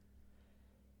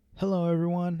Hello,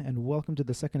 everyone, and welcome to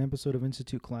the second episode of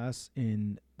Institute class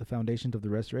in the Foundations of the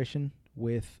Restoration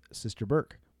with Sister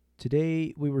Burke.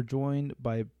 Today, we were joined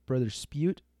by Brother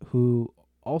Spute, who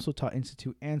also taught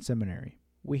Institute and Seminary.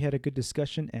 We had a good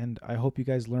discussion, and I hope you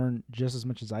guys learned just as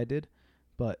much as I did.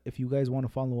 But if you guys want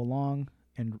to follow along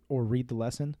or read the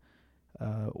lesson,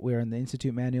 we're in the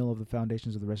Institute Manual of the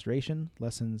Foundations of the Restoration,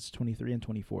 lessons 23 and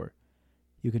 24.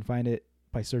 You can find it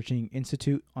by searching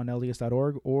Institute on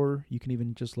LDS.org, or you can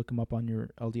even just look them up on your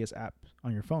LDS app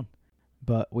on your phone.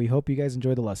 But we hope you guys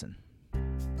enjoy the lesson.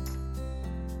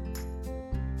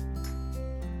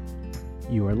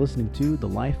 You are listening to The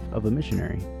Life of a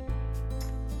Missionary,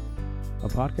 a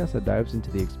podcast that dives into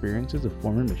the experiences of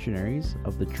former missionaries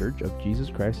of the Church of Jesus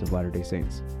Christ of Latter-day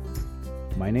Saints.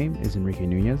 My name is Enrique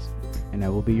Nunez, and I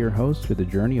will be your host for the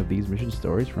journey of these mission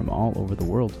stories from all over the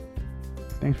world.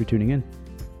 Thanks for tuning in.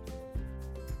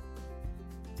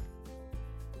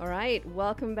 All right,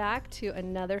 welcome back to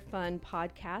another fun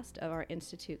podcast of our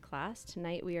Institute class.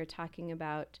 Tonight we are talking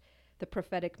about the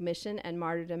prophetic mission and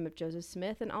martyrdom of Joseph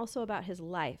Smith and also about his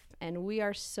life. And we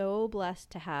are so blessed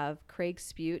to have Craig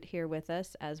Spute here with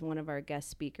us as one of our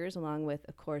guest speakers, along with,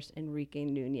 of course, Enrique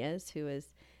Nunez, who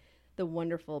is the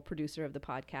wonderful producer of the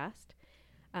podcast.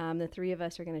 The three of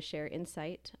us are going to share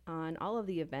insight on all of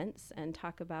the events and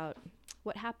talk about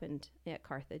what happened at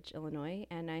Carthage, Illinois.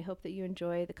 And I hope that you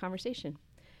enjoy the conversation.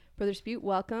 Brother Spute,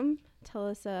 welcome. Tell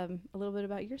us a little bit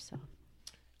about yourself.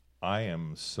 I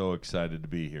am so excited to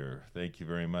be here. Thank you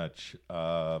very much.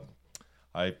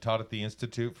 I've taught at the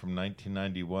Institute from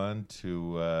 1991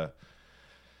 to,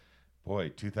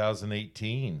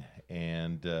 2018.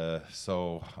 And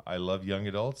so I love young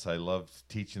adults. I love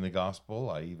teaching the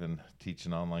gospel. I even teach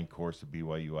an online course at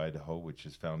BYU, Idaho, which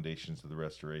is Foundations of the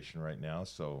Restoration right now.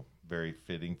 So very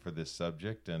fitting for this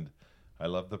subject. And I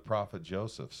love the prophet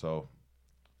Joseph. So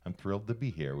I'm thrilled to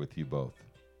be here with you both.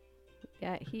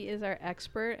 Yeah, he is our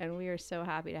expert, and we are so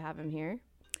happy to have him here.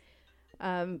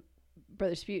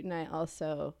 Brother Spute and I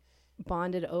also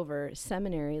bonded over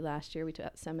seminary last year. We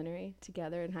taught seminary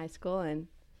together in high school, and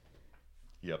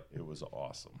Yep, it was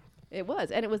awesome. It was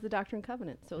the Doctrine and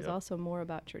Covenants, so it was Yep. also more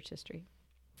about church history.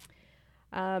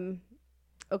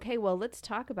 Okay, well, let's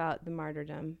talk about the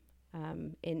martyrdom.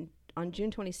 On June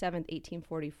 27th,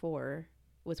 1844,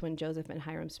 was when Joseph and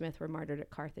Hyrum Smith were martyred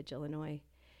at Carthage, Illinois.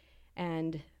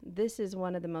 And this is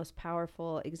one of the most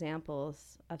powerful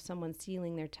examples of someone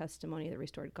sealing their testimony of the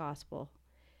restored gospel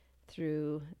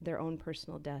through their own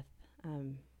personal death.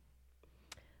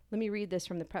 Let me read this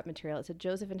from the prep material. It said,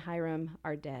 Joseph and Hyrum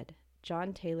are dead.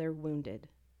 John Taylor wounded,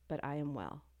 but I am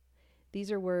well. These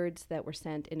are words that were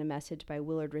sent in a message by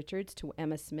Willard Richards to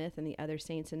Emma Smith and the other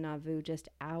saints in Nauvoo just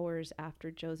hours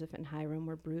after Joseph and Hyrum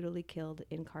were brutally killed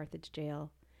in Carthage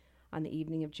jail on the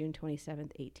evening of June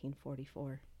 27th,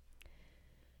 1844.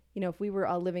 You know, if we were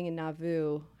all living in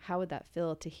Nauvoo, how would that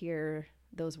feel to hear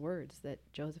those words that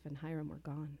Joseph and Hyrum were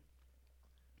gone?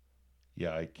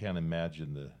 Yeah, I can't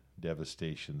imagine the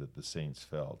devastation that the saints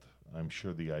felt. I'm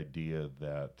sure the idea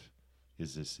that,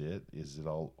 is this it? Is it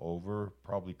all over?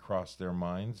 Probably crossed their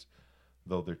minds,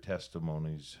 though their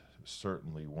testimonies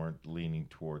certainly weren't leaning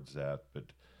towards that. But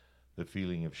the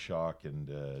feeling of shock and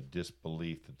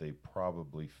disbelief that they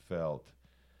probably felt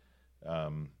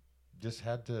just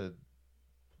had to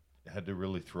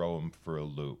really throw them for a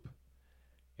loop.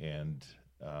 And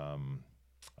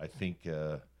I think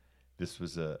this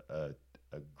was a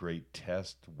great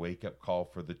test, wake-up call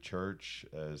for the church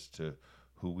as to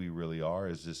who we really are.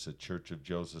 Is this a church of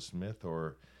Joseph Smith,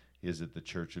 or is it the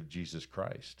church of Jesus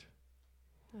Christ?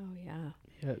 Oh, yeah.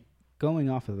 Yeah, going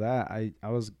off of that, I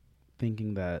was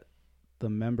thinking that the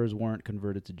members weren't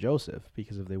converted to Joseph,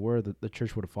 because if they were, the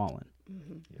church would have fallen.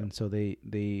 Mm-hmm. Yep. And so they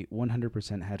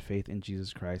 100% had faith in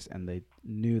Jesus Christ, and they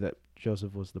knew that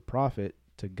Joseph was the prophet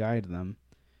to guide them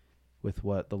with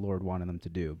what the Lord wanted them to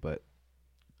do. But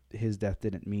his death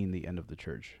didn't mean the end of the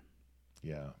church.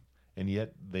 Yeah. And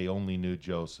yet they only knew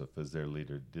Joseph as their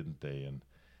leader, didn't they?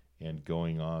 And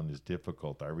going on is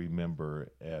difficult. I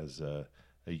remember as a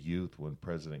youth when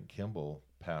President Kimball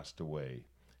passed away.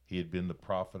 He had been the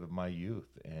prophet of my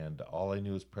youth, and all I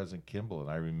knew was President Kimball. And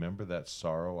I remember that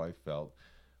sorrow I felt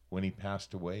when he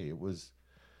passed away. It was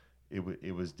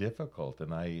difficult,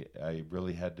 and I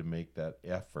really had to make that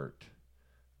effort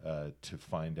to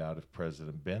find out if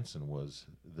President Benson was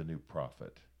the new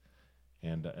prophet.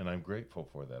 And I'm grateful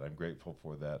for that. I'm grateful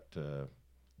for that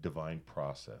divine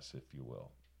process, if you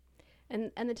will.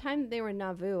 And the time they were in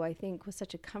Nauvoo, I think, was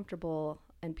such a comfortable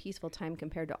and peaceful time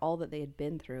compared to all that they had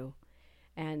been through.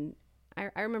 And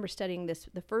I remember studying this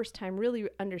the first time, really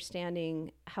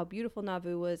understanding how beautiful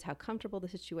Nauvoo was, how comfortable the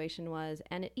situation was.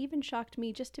 And it even shocked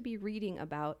me just to be reading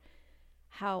about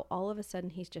how all of a sudden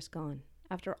he's just gone.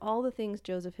 After all the things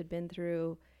Joseph had been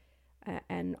through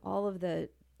and all of the,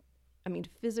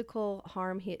 physical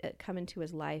harm he had come into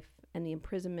his life and the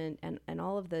imprisonment and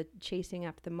all of the chasing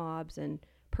after the mobs and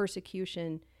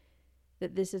persecution,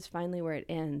 that this is finally where it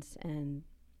ends. And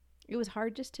it was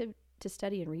hard just to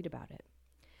study and read about it.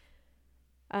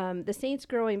 The Saints'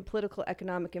 growing political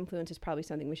economic influence is probably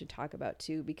something we should talk about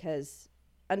too, because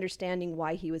understanding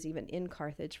why he was even in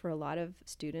Carthage, for a lot of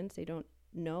students, they don't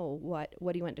know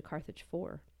what he went to Carthage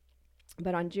for.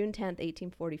 But on June 10th,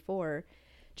 1844,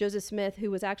 Joseph Smith,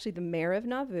 who was actually the mayor of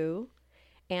Nauvoo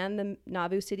and the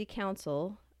Nauvoo City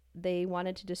Council, they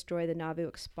wanted to destroy the Nauvoo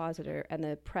Expositor and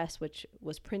the press, which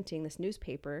was printing this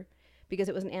newspaper, because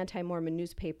it was an anti-Mormon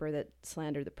newspaper that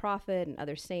slandered the prophet and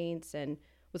other saints and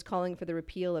was calling for the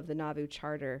repeal of the Nauvoo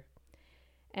Charter.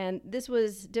 And this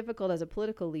was difficult as a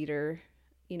political leader.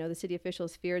 The city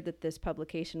officials feared that this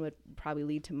publication would probably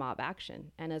lead to mob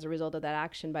action. And as a result of that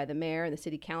action by the mayor and the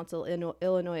city council,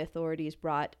 Illinois authorities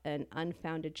brought an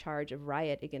unfounded charge of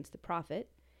riot against the prophet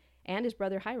and his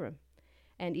brother Hiram,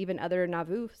 and even other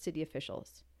Nauvoo city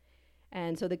officials.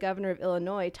 And so the governor of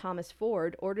Illinois, Thomas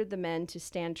Ford, ordered the men to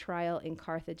stand trial in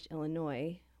Carthage,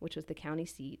 Illinois, which was the county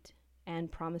seat,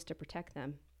 and promised to protect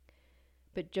them.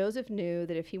 But Joseph knew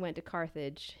that if he went to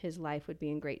Carthage, his life would be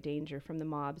in great danger from the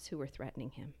mobs who were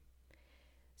threatening him.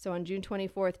 So on June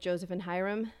 24th, Joseph and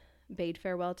Hiram bade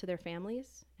farewell to their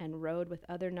families and rode with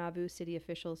other Nauvoo city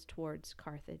officials towards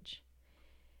Carthage.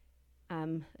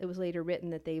 It was later written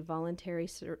that they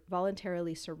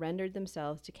voluntarily surrendered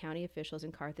themselves to county officials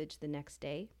in Carthage the next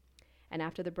day. And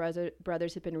after the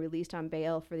brothers had been released on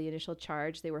bail for the initial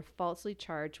charge, they were falsely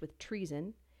charged with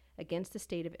treason against the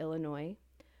state of Illinois,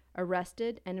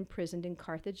 arrested and imprisoned in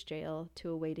Carthage jail to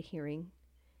await a hearing.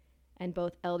 And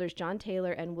both elders John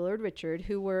Taylor and Willard Richard,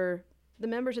 who were the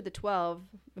members of the 12,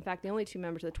 in fact, the only two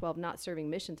members of the 12 not serving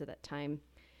missions at that time,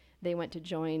 they went to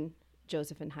join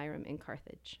Joseph and Hiram in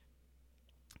Carthage.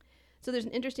 So there's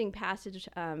an interesting passage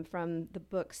from the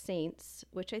book Saints,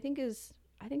 which I think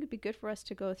it'd be good for us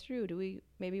to go through. Do we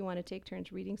maybe want to take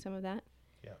turns reading some of that?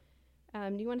 Yeah.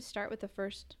 Do you want to start with the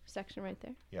first section right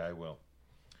there? Yeah, I will.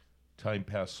 Time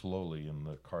passed slowly in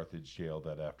the Carthage jail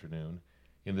that afternoon.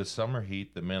 In the summer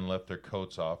heat, the men left their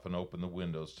coats off and opened the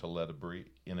windows to let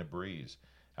in a breeze.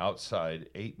 Outside,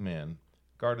 8 men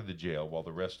guarded the jail while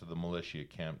the rest of the militia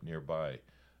camped nearby.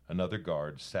 Another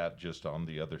guard sat just on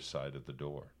the other side of the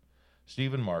door.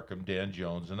 Stephen Markham, Dan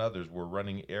Jones, and others were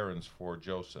running errands for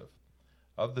Joseph.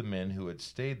 Of the men who had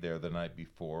stayed there the night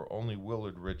before, only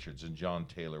Willard Richards and John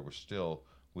Taylor were still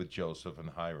with Joseph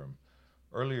and Hiram.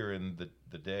 Earlier in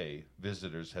the day,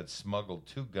 visitors had smuggled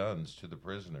 2 guns to the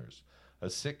prisoners, a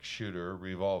 6-shooter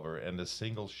revolver and a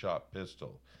single-shot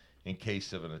pistol, in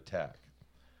case of an attack.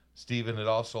 Stephen had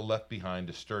also left behind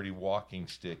a sturdy walking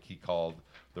stick he called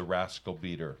the Rascal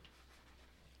Beater.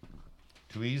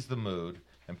 To ease the mood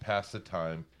and pass the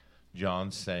time,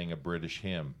 John sang a British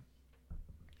hymn.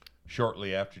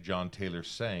 Shortly after John Taylor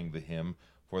sang the hymn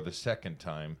for the second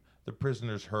time, the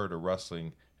prisoners heard a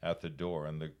rustling at the door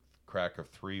and the crack of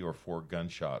 3 or 4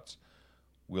 gunshots.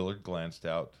 Willard glanced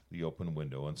out the open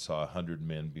window and saw 100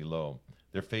 men below,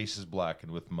 their faces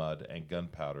blackened with mud and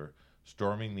gunpowder,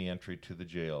 storming the entry to the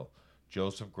jail.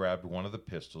 Joseph grabbed one of the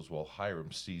pistols while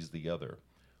Hiram seized the other.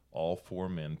 All 4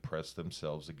 men pressed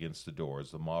themselves against the door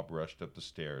as the mob rushed up the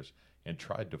stairs and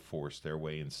tried to force their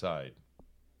way inside.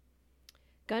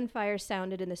 Gunfire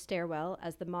sounded in the stairwell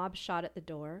as the mob shot at the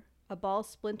door. A ball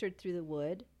splintered through the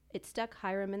wood. It struck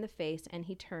Hiram in the face, and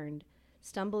he turned,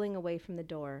 stumbling away from the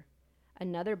door.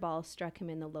 Another ball struck him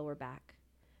in the lower back.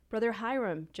 "Brother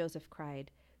Hiram," Joseph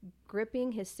cried.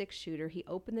 Gripping his 6-shooter, he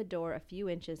opened the door a few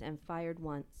inches and fired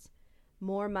once.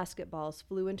 More musket balls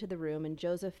flew into the room, and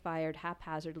Joseph fired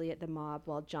haphazardly at the mob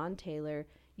while John Taylor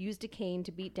used a cane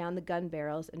to beat down the gun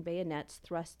barrels and bayonets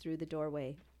thrust through the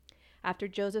doorway. After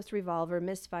Joseph's revolver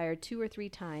misfired 2 or 3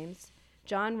 times,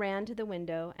 John ran to the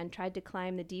window and tried to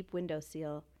climb the deep window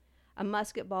sill. A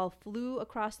musket ball flew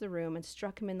across the room and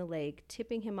struck him in the leg,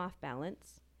 tipping him off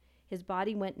balance. His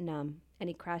body went numb, and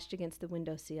he crashed against the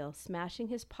window sill, smashing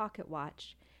his pocket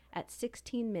watch at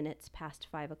 16 minutes past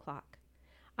 5 o'clock.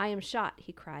 "I am shot,"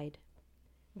 he cried.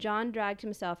 John dragged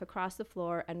himself across the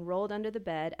floor and rolled under the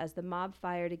bed as the mob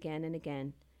fired again and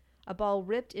again. A ball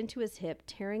ripped into his hip,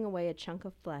 tearing away a chunk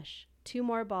of flesh. 2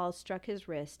 more balls struck his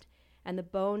wrist and the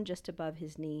bone just above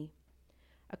his knee.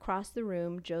 Across the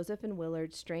room, Joseph and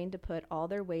Willard strained to put all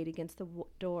their weight against the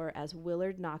door as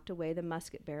Willard knocked away the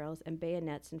musket barrels and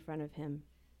bayonets in front of him.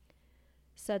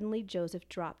 Suddenly, Joseph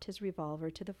dropped his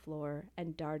revolver to the floor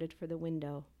and darted for the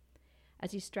window.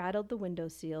 As he straddled the window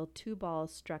sill, 2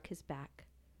 balls struck his back.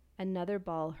 Another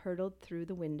ball hurtled through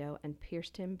the window and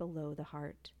pierced him below the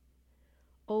heart.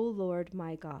 "O Lord,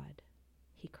 my God,"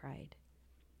 he cried.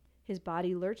 His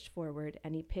body lurched forward,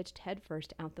 and he pitched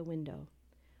headfirst out the window.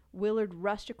 Willard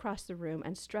rushed across the room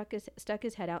and stuck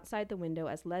his head outside the window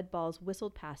as lead balls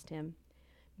whistled past him.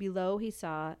 Below, he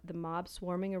saw the mob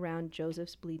swarming around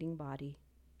Joseph's bleeding body.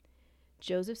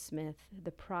 Joseph Smith,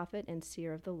 the prophet and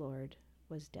seer of the Lord,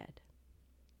 was dead.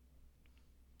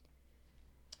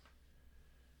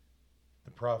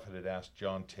 The prophet had asked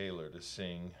John Taylor to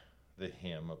sing the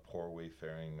hymn, "A Poor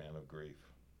Wayfaring Man of Grief."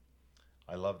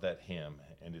 I love that hymn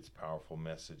and its powerful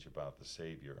message about the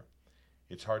Savior.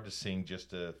 It's hard to sing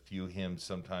just a few hymns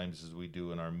sometimes as we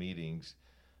do in our meetings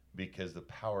because the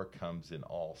power comes in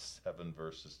all 7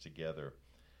 verses together.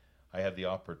 I had the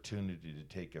opportunity to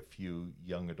take a few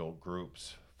young adult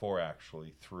groups, 4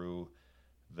 actually, through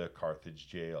the Carthage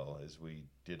jail as we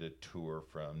did a tour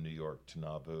from New York to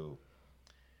Nauvoo.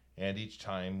 And each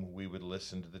time we would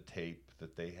listen to the tape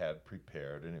that they had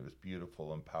prepared, and it was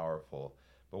beautiful and powerful.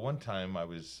 But one time I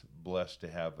was blessed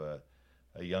to have a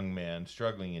young man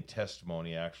struggling in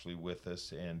testimony actually with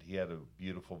us, and he had a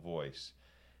beautiful voice.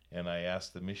 And I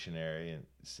asked the missionary and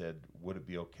said, would it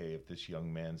be okay if this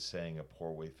young man sang "A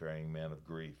Poor Wayfaring Man of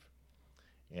Grief"?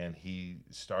 And he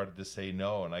started to say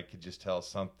no, and I could just tell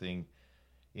something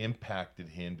impacted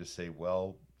him to say,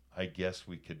 well, I guess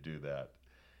we could do that.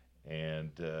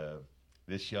 And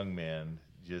this young man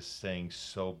just sang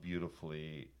so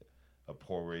beautifully, "A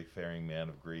Poor Wayfaring Man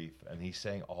of Grief," and he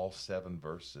sang all 7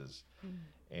 verses.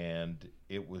 And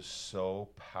it was so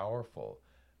powerful.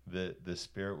 The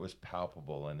Spirit was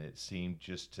palpable, and it seemed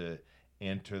just to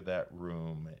enter that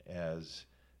room as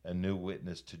a new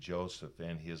witness to Joseph,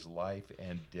 and his life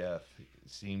and death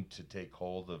seemed to take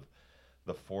hold of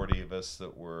the 40 of us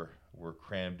that were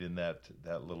crammed in that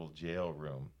little jail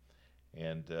room.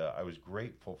 And I was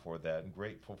grateful for that, and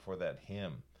grateful for that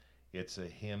hymn. It's a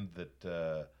hymn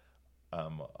that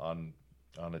on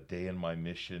a day in my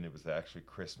mission, it was actually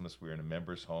Christmas, we were in a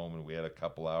member's home, and we had a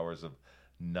couple hours of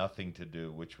nothing to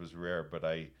do, which was rare, but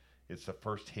it's the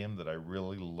first hymn that I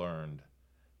really learned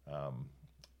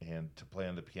and to play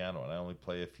on the piano, and I only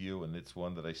play a few, and it's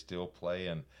one that I still play,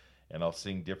 and I'll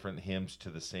sing different hymns to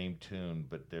the same tune,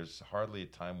 but there's hardly a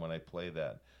time when I play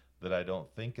that I don't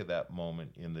think of that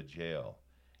moment in the jail,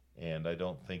 and I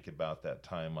don't think about that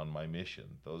time on my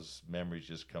mission. Those memories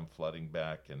just come flooding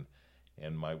back,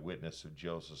 and my witness of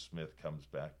Joseph Smith comes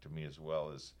back to me as well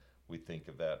as we think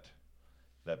of that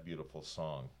beautiful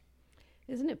song.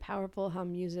 Isn't it powerful how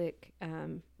music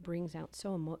brings out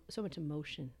so much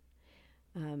emotion?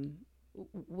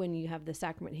 When you have the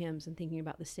sacrament hymns and thinking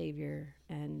about the Savior,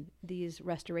 and these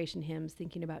restoration hymns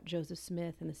thinking about Joseph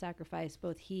Smith and the sacrifice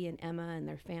both he and Emma and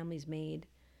their families made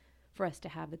for us to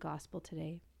have the gospel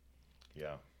today.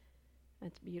 Yeah.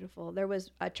 That's beautiful. There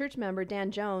was a church member,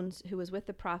 Dan Jones, who was with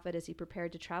the prophet as he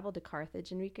prepared to travel to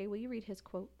Carthage. Enrique, will you read his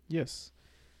quote? Yes.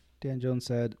 Dan Jones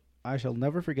said, "I shall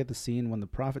never forget the scene when the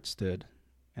prophet stood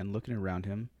and looking around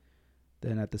him,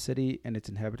 then at the city and its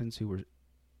inhabitants who were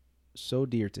so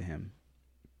dear to him.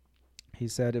 He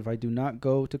said, if I do not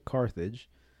go to Carthage,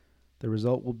 the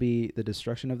result will be the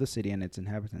destruction of the city and its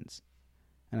inhabitants.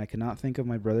 And I cannot think of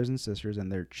my brothers and sisters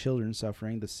and their children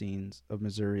suffering the scenes of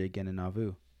misery again in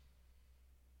Nauvoo.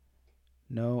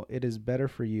 No, it is better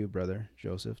for you, brother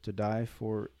Joseph, to die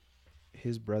for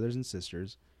his brothers and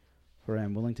sisters, for I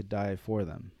am willing to die for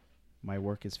them. My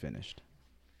work is finished."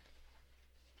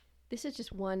 This is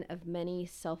just one of many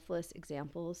selfless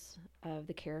examples of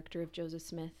the character of Joseph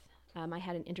Smith. I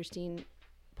had an interesting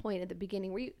point at the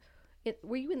beginning. Were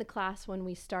you in the class when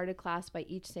we started class by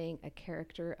each saying a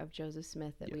character of Joseph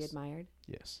Smith that we admired?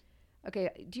 Yes.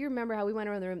 Okay. Do you remember how we went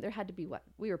around the room? There had to be what?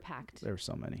 We were packed. There were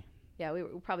so many. Yeah, we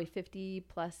were probably 50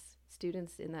 plus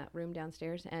students in that room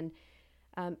downstairs. And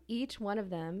each one of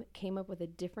them came up with a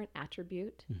different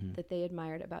attribute that they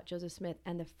admired about Joseph Smith.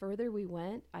 And the further we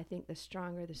went, I think the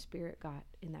stronger the Spirit got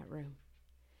in that room.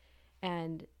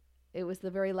 And it was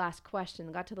the very last question,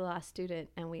 got to the last student,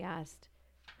 and we asked,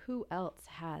 who else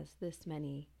has this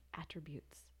many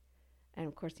attributes? And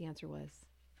of course the answer was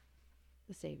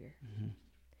the Savior.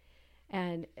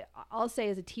 And I'll say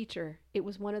as a teacher, it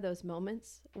was one of those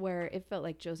moments where it felt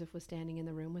like Joseph was standing in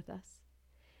the room with us.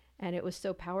 And it was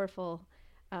so powerful.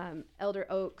 Elder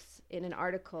Oakes, in an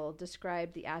article,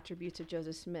 described the attributes of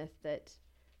Joseph Smith that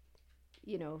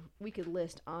we could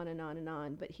list on and on and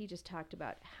on, but he just talked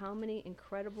about how many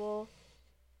incredible,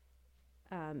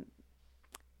 from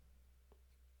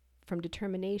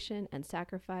determination and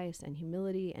sacrifice and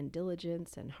humility and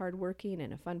diligence and hardworking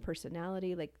and a fun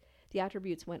personality, like the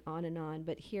attributes went on and on.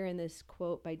 But here in this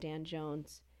quote by Dan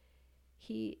Jones,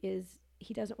 he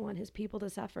doesn't want his people to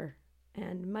suffer.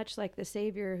 And much like the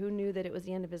Savior who knew that it was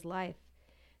the end of his life,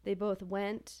 they both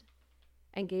went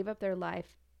and gave up their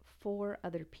life for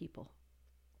other people.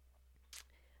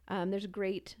 There's a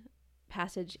great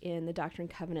passage in the Doctrine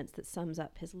and Covenants that sums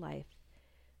up his life.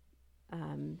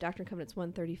 Doctrine and Covenants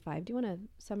 135. Do you want to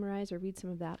summarize or read some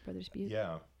of that, Brother Spute?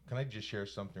 Yeah. Can I just share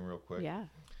something real quick? Yeah.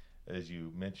 As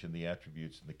you mentioned the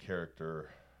attributes and the character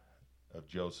of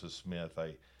Joseph Smith,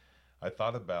 I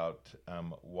thought about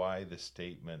why the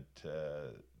statement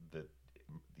that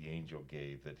the angel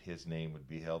gave, that his name would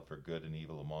be held for good and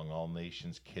evil among all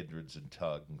nations, kindreds, and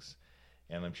tongues.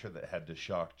 And I'm sure that had to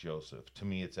shock Joseph. To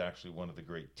me, it's actually one of the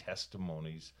great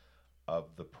testimonies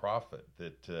of the prophet,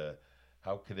 that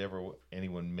how could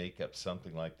anyone make up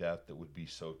something like that would be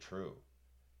so true?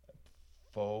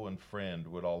 Foe and friend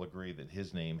would all agree that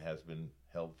his name has been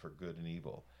held for good and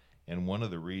evil. And one of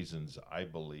the reasons I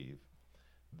believe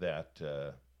that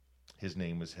his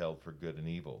name was held for good and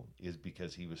evil is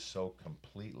because he was so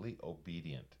completely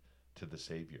obedient to the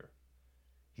Savior.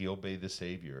 He obeyed the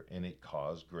Savior, and it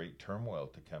caused great turmoil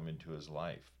to come into his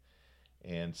life.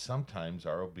 And sometimes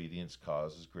our obedience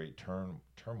causes great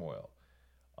turmoil.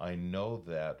 I know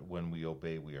that when we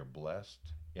obey, we are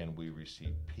blessed and we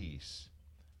receive peace.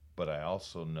 But I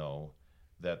also know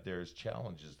that there's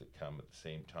challenges that come at the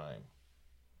same time.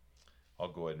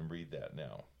 I'll go ahead and read that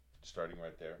now, starting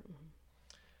right there.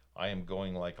 I am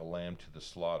going like a lamb to the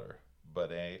slaughter,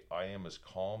 but I am as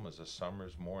calm as a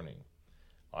summer's morning.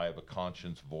 I have a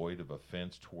conscience void of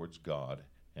offense towards God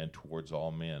and towards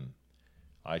all men.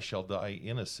 I shall die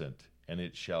innocent, and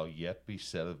it shall yet be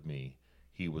said of me,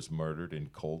 he was murdered in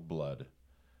cold blood.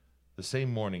 The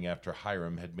same morning after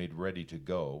Hiram had made ready to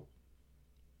go,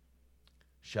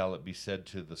 shall it be said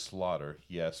to the slaughter,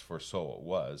 yes, for so it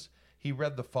was, he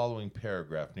read the following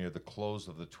paragraph near the close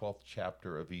of the 12th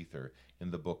chapter of Ether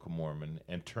in the Book of Mormon,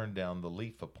 and turned down the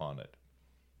leaf upon it.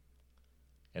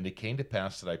 And it came to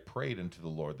pass that I prayed unto the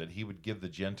Lord that he would give the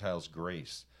Gentiles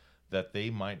grace, that they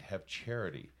might have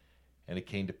charity. And it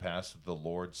came to pass that the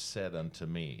Lord said unto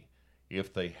me,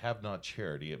 if they have not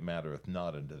charity, it mattereth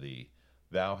not unto thee.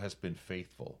 Thou hast been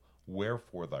faithful,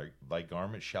 wherefore thy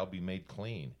garment shall be made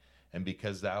clean. And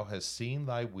because thou hast seen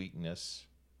thy weaknesses,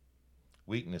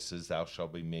 thou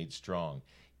shalt be made strong,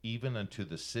 even unto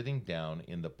the sitting down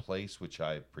in the place which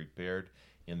I have prepared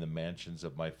in the mansions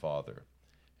of my Father.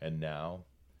 And now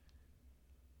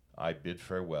I bid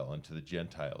farewell unto the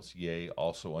Gentiles, yea,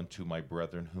 also unto my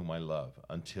brethren whom I love,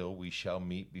 until we shall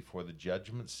meet before the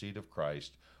judgment seat of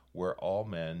Christ, where all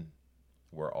men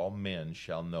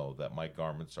shall know that my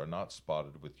garments are not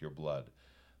spotted with your blood.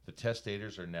 The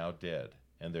testators are now dead,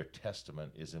 and their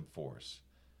testament is in force.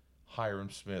 Hiram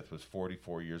Smith was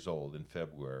 44 years old in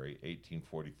February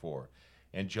 1844,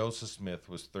 and Joseph Smith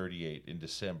was 38 in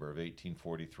December of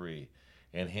 1843,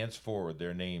 and henceforward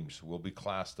their names will be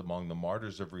classed among the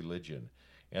martyrs of religion,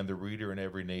 and the reader in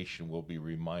every nation will be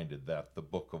reminded that the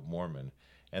Book of Mormon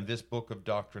and this book of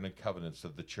Doctrine and Covenants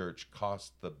of the Church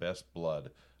cost the best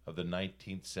blood of the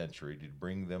 19th century to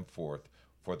bring them forth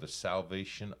for the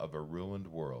salvation of a ruined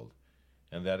world,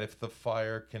 and that if the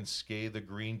fire can scathe a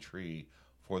green tree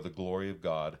for the glory of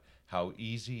God, how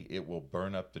easy it will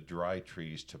burn up the dry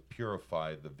trees to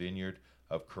purify the vineyard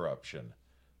of corruption.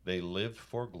 They lived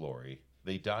for glory,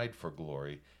 they died for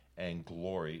glory, and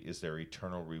glory is their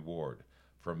eternal reward.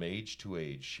 From age to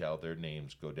age shall their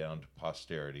names go down to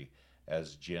posterity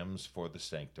as gems for the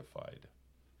sanctified.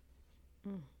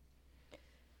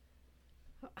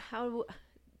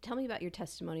 Tell me about your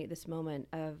testimony at this moment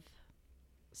of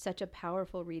such a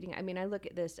powerful reading. I mean, I look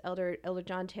at this, Elder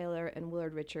John Taylor and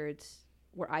Willard Richards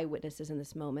were eyewitnesses in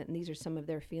this moment, and these are some of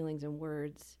their feelings and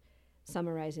words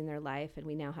summarizing their life, and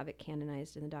we now have it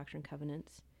canonized in the Doctrine and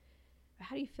Covenants.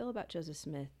 How do you feel about Joseph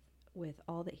Smith with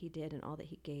all that he did and all that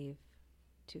he gave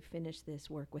to finish this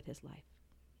work with his life?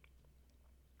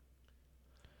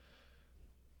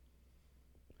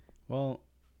 Well,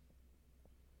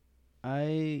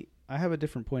 I have a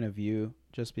different point of view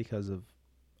just because of,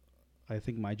 I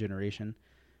think, my generation,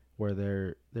 where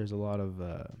there's a lot of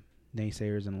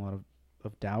naysayers and a lot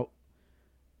of doubt,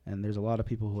 and there's a lot of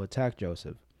people who attack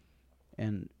Joseph.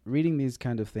 And reading these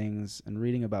kind of things and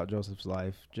reading about Joseph's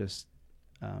life just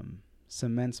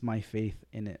cements my faith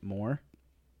in it more,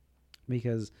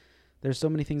 because there's so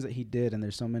many things that he did and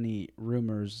there's so many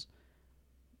rumors,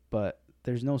 but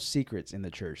there's no secrets in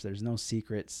the church. There's no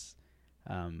secrets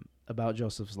about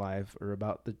Joseph's life or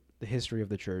about the history of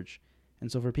the church.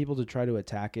 And so for people to try to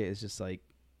attack it, it's just like,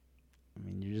 I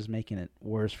mean, you're just making it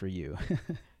worse for you.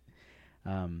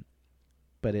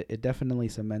 But it definitely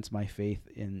cements my faith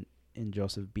in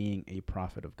Joseph being a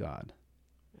prophet of God.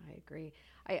 I agree.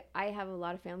 I have a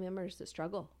lot of family members that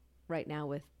struggle right now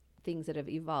with things that have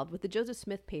evolved. With the Joseph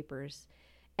Smith papers,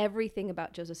 everything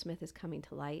about Joseph Smith is coming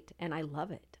to light, and I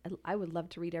love it. I would love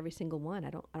to read every single one. I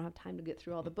don't have time to get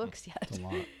through all the books yet. It's a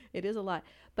lot. It is a lot.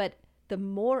 But the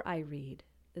more I read,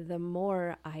 the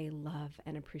more I love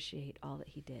and appreciate all that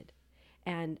he did.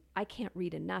 And I can't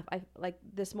read enough. Like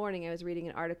this morning, I was reading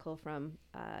an article from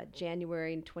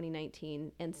January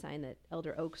 2019 Ensign that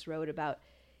Elder Oaks wrote about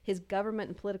his government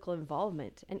and political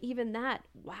involvement. And even that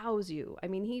wows you. I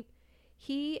mean,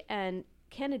 he and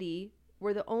Kennedy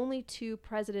were the only two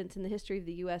presidents in the history of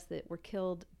the U.S. that were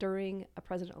killed during a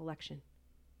presidential election.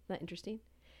 Isn't that interesting?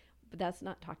 But that's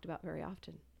not talked about very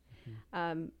often.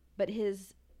 Mm-hmm. But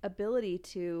his ability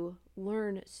to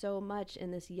learn so much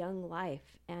in this young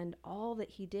life and all that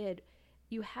he did,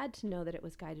 you had to know that it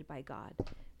was guided by God.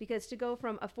 Because to go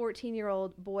from a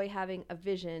 14-year-old boy having a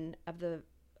vision of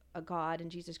a God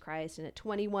and Jesus Christ, and at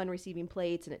 21 receiving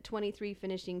plates, and at 23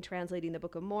 finishing translating the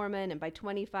Book of Mormon, and by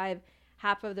 25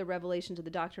 half of the revelations of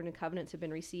the Doctrine and Covenants have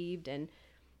been received, and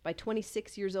by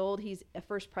 26 years old he's a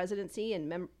first presidency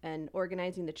and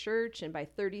organizing the church, and by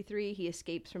 33 he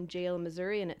escapes from jail in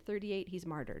Missouri, and at 38 he's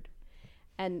martyred.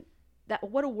 And that,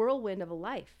 what a whirlwind of a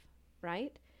life,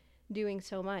 right? Doing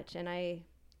so much. And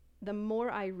the more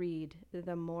I read,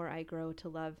 the more I grow to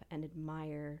love and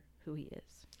admire who he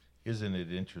is. Isn't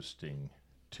it interesting,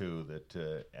 too,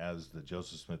 that as the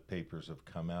Joseph Smith papers have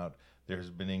come out, there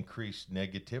has been increased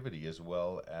negativity as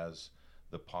well as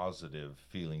the positive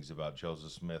feelings about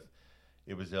Joseph Smith.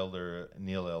 It was Elder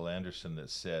Neil L. Anderson that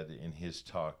said in his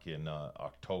talk in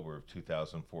October of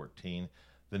 2014,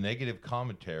 the negative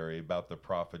commentary about the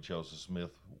prophet Joseph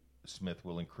Smith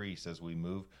will increase as we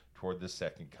move toward the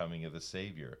second coming of the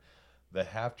Savior. The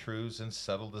half-truths and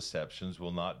subtle deceptions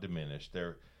will not diminish.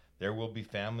 There will be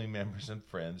family members and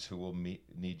friends who will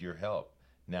need your help.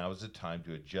 Now is the time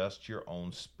to adjust your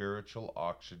own spiritual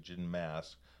oxygen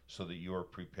mask so that you are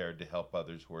prepared to help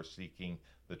others who are seeking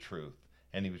the truth.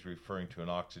 And he was referring to an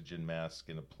oxygen mask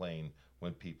in a plane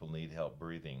when people need help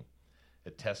breathing.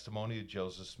 A testimony of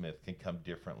Joseph Smith can come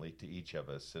differently to each of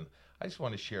us. And I just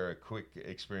want to share a quick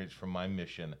experience from my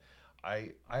mission.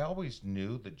 I always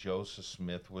knew that Joseph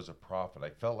Smith was a prophet. I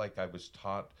felt like I was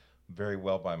taught very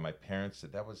well by my parents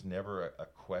that was never a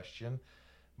question.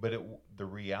 But the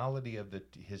reality of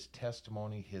his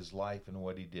testimony, his life, and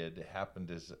what he did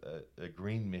happened as a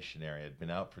green missionary. I'd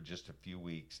been out for just a few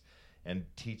weeks and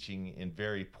teaching in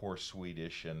very poor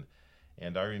Swedish.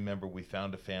 And I remember we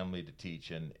found a family to teach,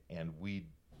 and we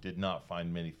did not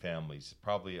find many families.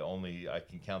 Probably only I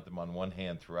can count them on one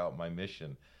hand throughout my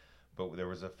mission. But there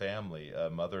was a family, a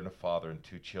mother and a father and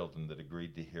two children, that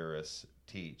agreed to hear us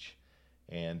teach.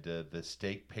 And the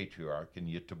stake patriarch in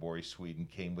Göteborg, Sweden,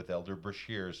 came with Elder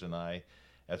Brashears and I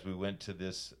as we went to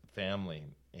this family.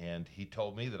 And he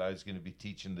told me that I was going to be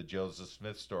teaching the Joseph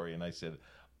Smith story. And I said,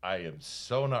 I am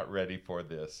so not ready for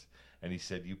this. And he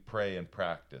said, you pray and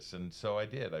practice. And so I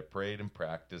did. I prayed and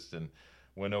practiced and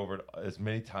went over it as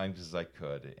many times as I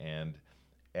could. And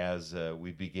as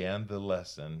we began the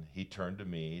lesson, he turned to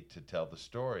me to tell the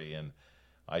story. And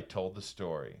I told the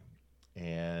story.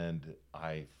 And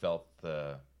I felt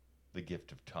the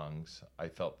gift of tongues. I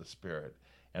felt the Spirit.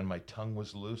 And my tongue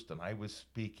was loosed, and I was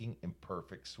speaking in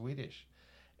perfect Swedish.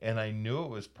 And I knew it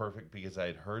was perfect because I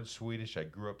had heard Swedish. I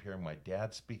grew up hearing my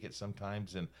dad speak it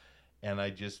sometimes. And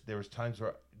there was times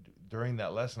where during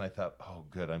that lesson I thought, oh,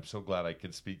 good, I'm so glad I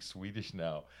can speak Swedish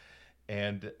now.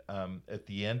 And at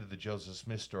the end of the Joseph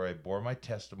Smith story, I bore my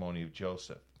testimony of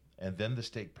Joseph. And then the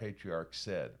stake patriarch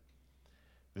said,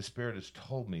 the Spirit has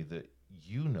told me that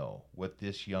you know what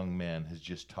this young man has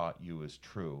just taught you is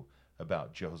true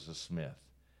about Joseph Smith.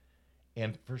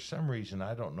 And for some reason,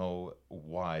 I don't know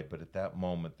why, but at that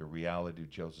moment, the reality of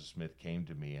Joseph Smith came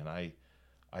to me, and I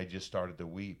just started to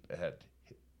weep at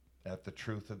the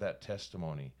truth of that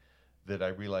testimony, that I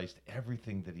realized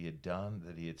everything that he had done,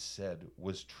 that he had said,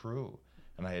 was true.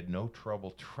 And I had no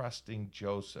trouble trusting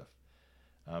Joseph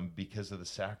because of the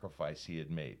sacrifice he had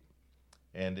made.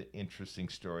 And an interesting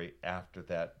story, after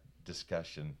that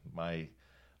discussion,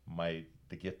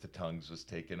 the gift of tongues was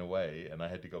taken away, and I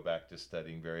had to go back to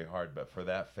studying very hard. But for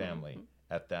that family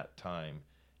at that time,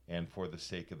 and for the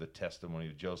sake of the testimony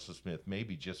of Joseph Smith,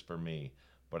 maybe just for me,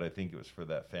 but I think it was for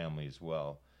that family as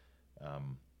well,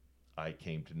 I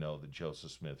came to know that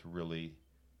Joseph Smith really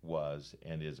was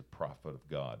and is a prophet of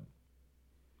God.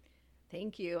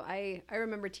 Thank you. I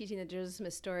remember teaching the Joseph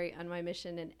Smith story on my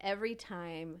mission, and every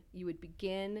time you would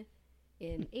begin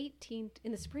in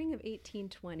the spring of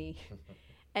 1820,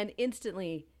 and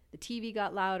instantly the TV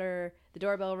got louder, the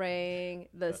doorbell rang,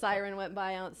 the siren went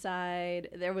by outside.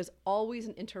 There was always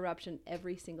an interruption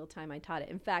every single time I taught it.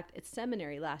 In fact, at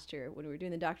seminary last year, when we were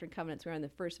doing the Doctrine and Covenants, we were on the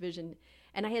first vision,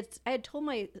 and I had told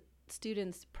my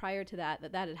students prior to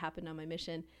that had happened on my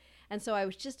mission, and so I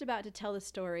was just about to tell the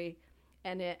story,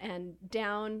 and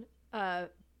down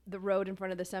the road in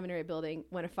front of the seminary building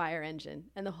went a fire engine,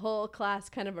 and the whole class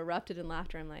kind of erupted in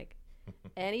laughter. I'm like,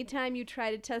 anytime you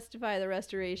try to testify the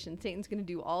restoration, Satan's going to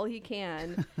do all he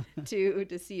can to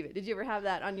deceive it. Did you ever have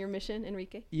that on your mission,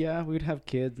 Enrique? Yeah, we'd have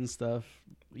kids and stuff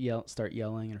start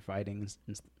yelling and fighting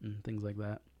and things like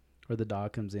that. Or the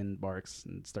dog comes in, barks,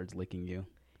 and starts licking you.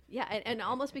 Yeah, and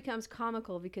almost becomes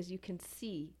comical because you can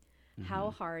see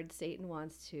how hard Satan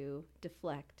wants to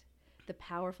deflect the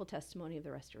powerful testimony of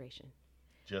the restoration.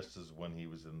 Just as when he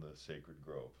was in the Sacred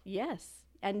Grove. Yes.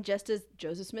 And just as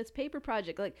Joseph Smith's paper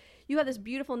project, like, you have this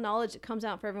beautiful knowledge that comes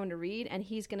out for everyone to read, and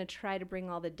he's going to try to bring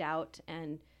all the doubt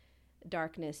and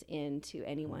darkness into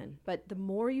anyone. But the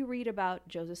more you read about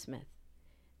Joseph Smith,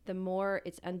 the more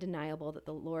it's undeniable that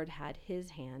the Lord had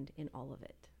his hand in all of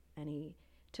it. And he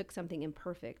took something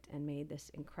imperfect and made this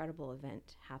incredible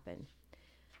event happen.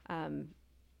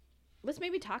 Let's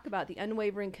maybe talk about the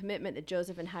unwavering commitment that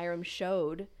Joseph and Hiram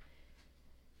showed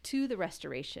to the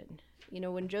restoration. You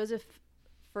know, when Joseph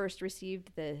first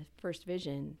received the first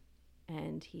vision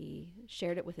and he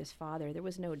shared it with his father, there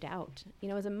was no doubt. You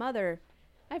know, as a mother,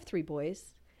 I have 3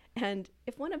 boys, and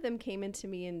if one of them came into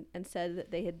me and said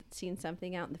that they had seen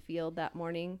something out in the field that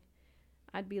morning,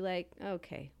 I'd be like,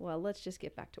 okay, well, let's just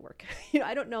get back to work. You know,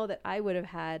 I don't know that I would have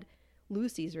had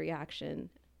Lucy's reaction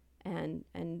and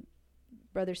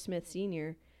Brother Smith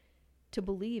Sr. to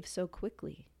believe so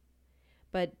quickly.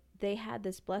 But they had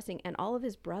this blessing, and all of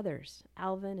his brothers,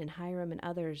 Alvin and Hiram and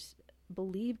others,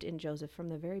 believed in Joseph from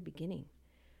the very beginning.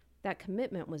 That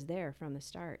commitment was there from the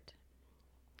start.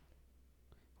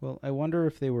 Well, I wonder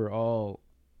if they were all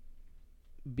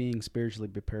being spiritually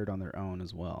prepared on their own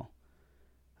as well.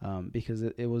 Because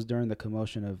it was during the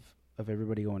commotion of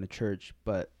everybody going to church,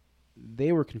 but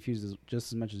they were confused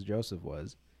just as much as Joseph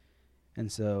was.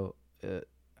 And so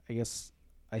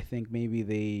I think maybe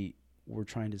they were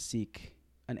trying to seek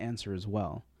an answer as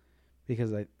well,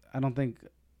 because I don't think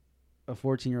a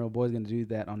 14-year-old boy is going to do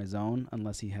that on his own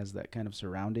unless he has that kind of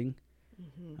surrounding.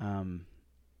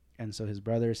 And so his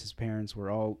brothers, his parents were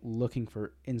all looking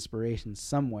for inspiration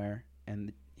somewhere,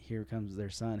 and here comes their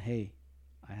son. Hey,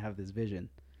 I have this vision.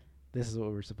 This is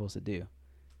what we're supposed to do.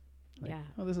 Like, yeah.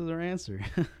 Oh, this is our answer.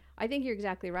 I think you're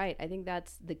exactly right. I think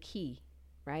that's the key,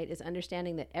 right? Is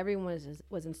understanding that everyone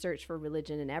was in search for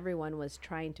religion, and everyone was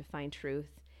trying to find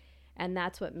truth. And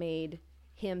that's what made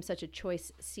him such a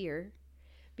choice seer,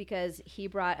 because he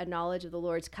brought a knowledge of the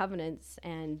Lord's covenants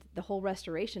and the whole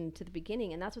restoration to the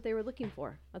beginning. And that's what they were looking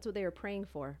for. That's what they were praying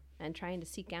for and trying to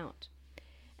seek out.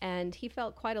 And he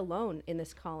felt quite alone in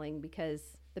this calling,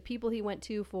 because the people he went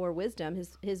to for wisdom,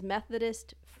 his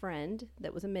Methodist friend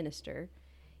that was a minister,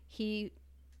 he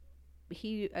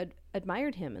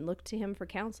admired him and looked to him for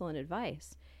counsel and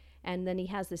advice. And then he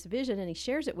has this vision and he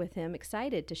shares it with him,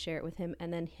 excited to share it with him.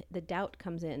 And then the doubt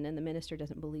comes in and the minister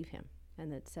doesn't believe him.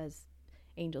 And it says,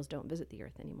 angels don't visit the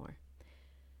earth anymore.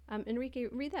 Enrique,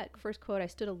 read that first quote, I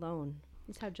stood alone.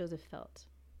 That's how Joseph felt.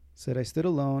 Said, I stood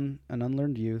alone, an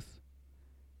unlearned youth,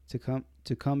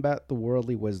 to combat the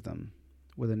worldly wisdom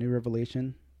with a new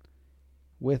revelation.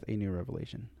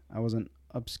 I was an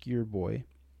obscure boy,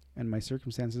 and my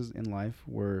circumstances in life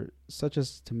were such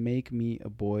as to make me a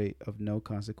boy of no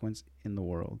consequence in the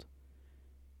world,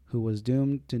 who was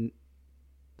doomed to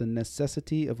the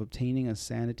necessity of obtaining a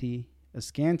scanty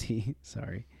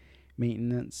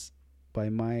maintenance by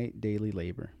my daily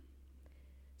labor.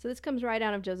 So this comes right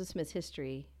out of Joseph Smith's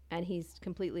history, and he's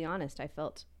completely honest. I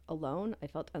felt alone. I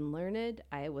felt unlearned.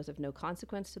 I was of no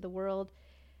consequence to the world.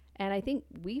 And I think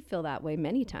we feel that way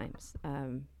many times.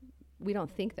 We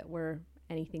don't think that we're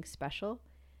anything special,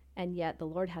 and yet the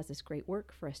Lord has this great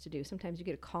work for us to do. Sometimes you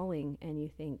get a calling and you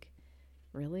think,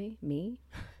 really, me?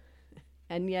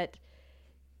 And yet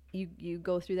you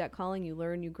go through that calling, you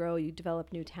learn, you grow, you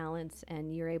develop new talents,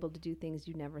 and you're able to do things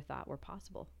you never thought were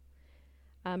possible.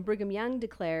 Brigham Young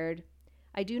declared,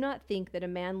 I do not think that a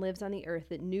man lives on the earth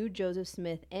that knew Joseph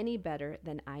Smith any better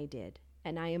than I did,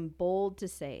 and I am bold to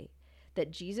say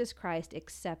that Jesus Christ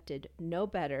accepted no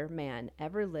better man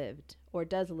ever lived or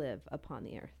does live upon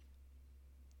the earth.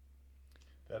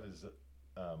 That is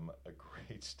a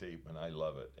great statement. I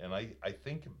love it. And I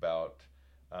think about,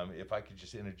 if I could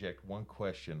just interject one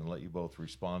question and let you both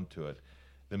respond to it.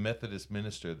 The Methodist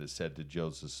minister that said to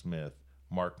Joseph Smith,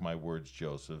 "Mark my words,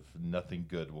 Joseph, nothing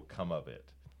good will come of it."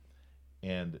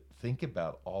 And think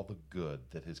about all the good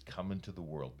that has come into the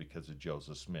world because of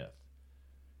Joseph Smith.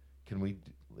 Can we,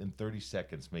 in 30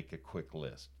 seconds, make a quick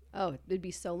list? Oh, it'd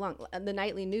be so long. The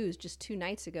Nightly News just 2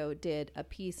 nights ago did a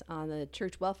piece on the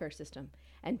church welfare system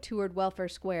and toured Welfare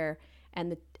Square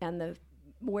and the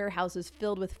warehouses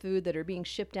filled with food that are being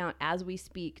shipped out as we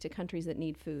speak to countries that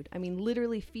need food. I mean,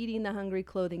 literally feeding the hungry,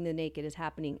 clothing the naked is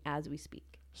happening as we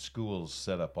speak. Schools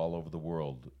set up all over the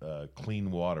world, clean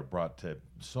water brought to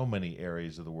so many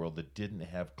areas of the world that didn't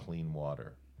have clean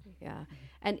water. Yeah.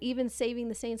 And even saving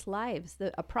the saints' lives.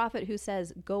 A prophet who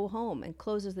says, go home, and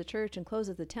closes the church and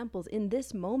closes the temples in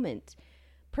this moment,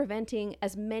 preventing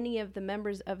as many of the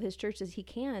members of his church as he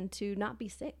can to not be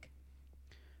sick.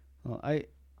 Well,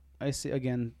 I see,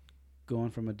 again,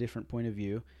 going from a different point of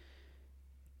view,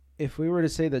 if we were to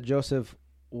say that Joseph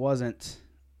wasn't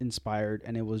inspired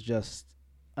and it was just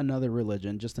another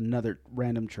religion, just another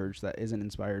random church that isn't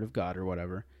inspired of God or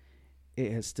whatever,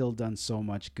 it has still done so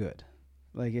much good.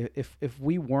 Like if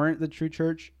we weren't the true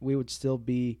church, we would still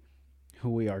be who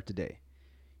we are today.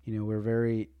 You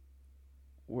know,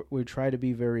 we try to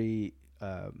be very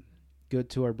good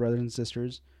to our brothers and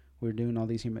sisters. We're doing all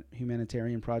these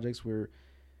humanitarian projects. We're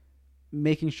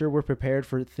making sure we're prepared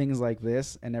for things like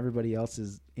this, and everybody else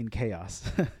is in chaos.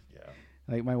 Yeah.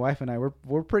 Like my wife and I,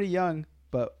 we're pretty young,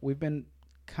 but we've been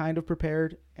kind of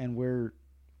prepared, and we're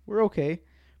okay.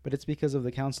 But it's because of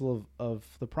the counsel of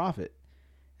the prophet.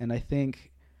 And I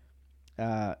think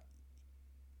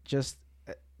just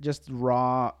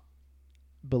raw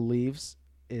beliefs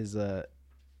has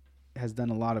done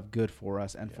a lot of good for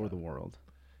us and for the world.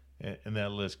 And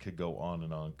that list could go on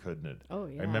and on, couldn't it? Oh,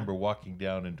 yeah. I remember walking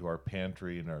down into our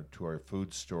pantry and to our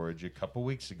food storage a couple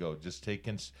weeks ago, just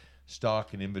taking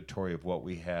stock and inventory of what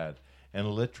we had, and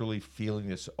literally feeling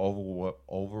this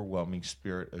overwhelming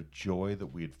spirit of joy that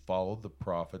we had followed the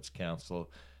prophet's counsel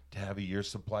to have a year's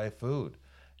supply of food.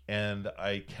 And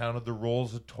I counted the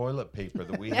rolls of toilet paper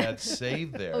that we had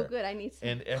saved there. Oh, good. I need some.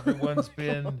 And everyone's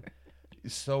been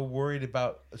so worried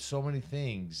about so many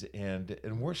things, and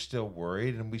we're still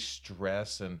worried, and we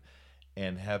stress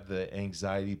and have the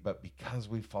anxiety, but because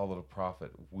we follow the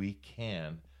prophet, we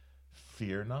can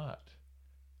fear not.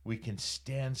 We can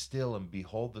stand still and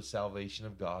behold the salvation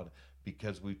of God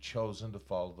because we've chosen to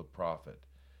follow the prophet.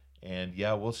 And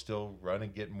yeah, we'll still run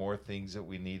and get more things that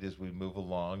we need as we move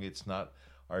along. It's not,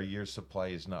 our year's supply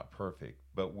is not perfect,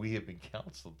 but we have been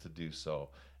counseled to do so.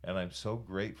 And I'm so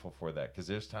grateful for that, because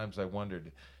there's times I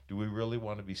wondered, do we really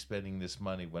want to be spending this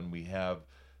money when we have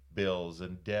bills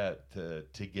and debt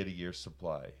to get a year's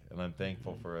supply? And I'm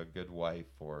thankful for a good wife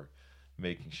for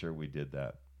making sure we did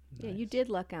that. Yeah, you did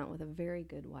luck out with a very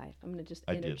good wife. I'm going to just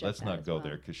interject. I did. Let's that not as go well.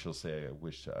 there, because she'll say, I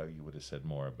wish you would have said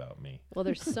more about me. Well,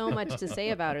 there's so much to say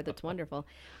about her that's wonderful.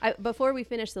 Before we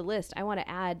finish the list, I want to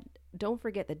add, don't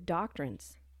forget the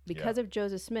doctrines. Because of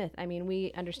Joseph Smith, I mean,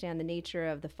 we understand the nature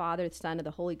of the Father, the Son, and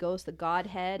the Holy Ghost, the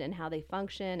Godhead, and how they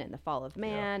function, and the fall of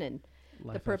man, and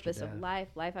Life the purpose after of death.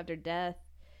 life after death,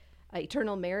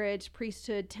 eternal marriage,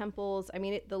 priesthood, temples. I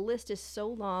mean, the list is so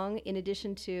long, in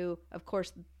addition to, of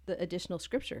course, the additional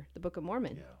scripture, the Book of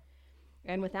Mormon. Yeah.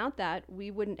 And without that, we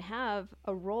wouldn't have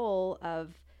a role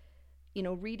of,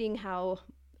 reading how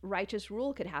righteous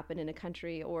rule could happen in a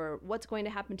country, or what's going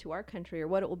to happen to our country, or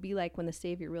what it will be like when the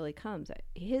Savior really comes.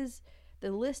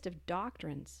 The list of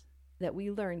doctrines that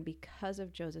we learn because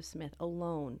of Joseph Smith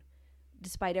alone,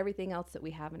 despite everything else that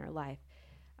we have in our life,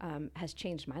 has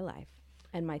changed my life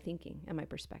and my thinking and my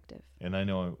perspective. And I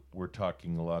know we're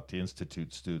talking a lot to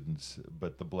Institute students,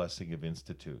 but the blessing of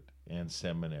Institute and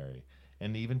seminary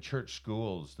and even church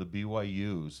schools, the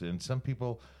BYUs, and some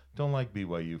people don't like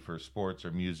BYU for sports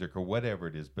or music or whatever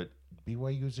it is, but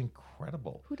BYU is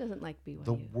incredible. Who doesn't like BYU?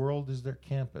 The world is their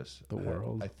campus. The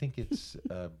world. I think it's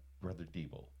Brother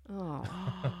Diebel. Oh.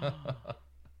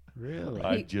 Really?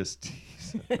 I just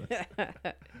tease.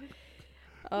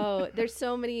 Oh, there's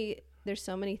so many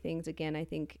things. Again, I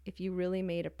think if you really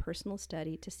made a personal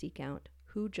study to seek out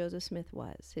who Joseph Smith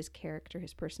was, his character,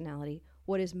 his personality,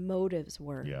 what his motives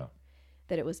were, Yeah.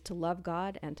 that it was to love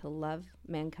God and to love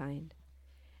mankind,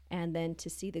 and then to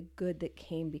see the good that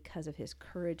came because of his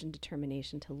courage and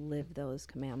determination to live those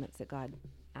commandments that God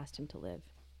asked him to live.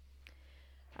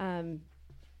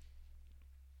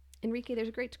 Enrique, there's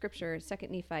a great scripture,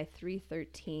 2 Nephi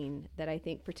 3:13, that I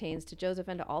think pertains to Joseph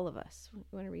and to all of us. You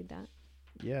want to read that?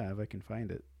 Yeah, if I can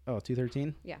find it. Oh,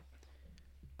 2:13? Yeah.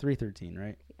 3:13,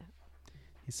 right? Yeah.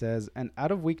 He says, "And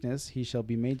out of weakness he shall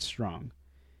be made strong.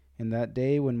 In that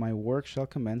day when my work shall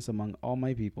commence among all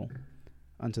my people,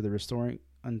 unto the restoring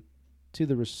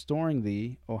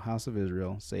thee, O house of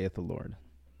Israel, saith the Lord."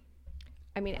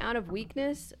 I mean, out of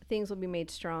weakness, things will be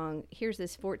made strong. Here's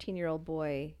this 14-year-old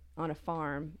boy on a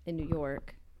farm in New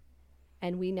York,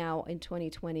 and we now in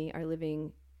 2020 are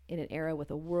living in an era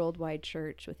with a worldwide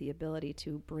church with the ability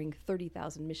to bring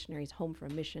 30,000 missionaries home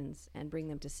from missions and bring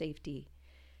them to safety.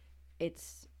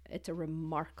 It's a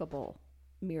remarkable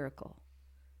miracle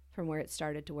from where it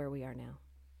started to where we are now.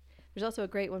 There's also a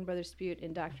great one, Brother Spute,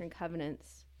 in Doctrine and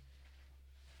Covenants.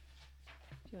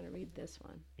 Do you want to read this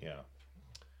one? Yeah.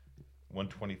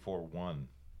 124:1.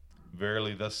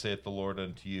 Verily thus saith the Lord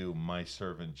unto you, my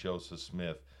servant Joseph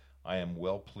Smith, I am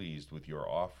well pleased with your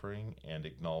offering and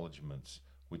acknowledgments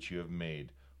which you have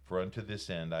made. For unto this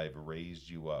end I have raised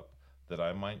you up, that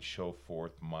I might show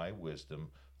forth my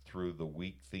wisdom through the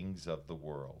weak things of the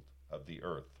world, of the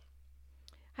earth.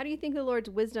 How do you think the Lord's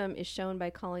wisdom is shown by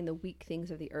calling the weak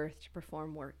things of the earth to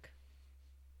perform work?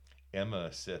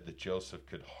 Emma said that Joseph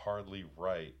could hardly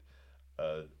write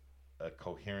a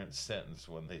coherent sentence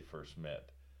when they first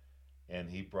met. And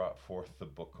he brought forth the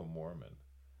Book of Mormon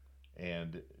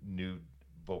and new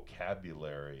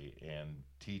vocabulary and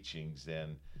teachings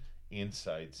and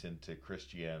insights into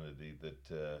Christianity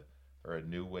that are a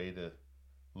new way to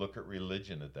look at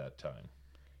religion at that time.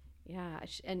 Yeah,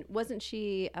 and wasn't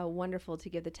she wonderful to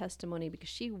give the testimony, because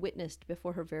she witnessed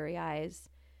before her very eyes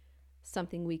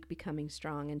something weak becoming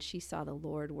strong, and she saw the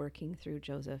Lord working through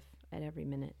Joseph at every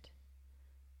minute.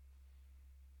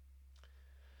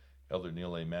 Elder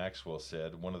Neal A. Maxwell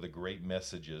said, one of the great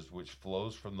messages which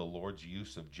flows from the Lord's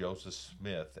use of Joseph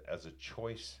Smith as a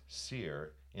choice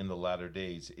seer in the latter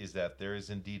days is that there is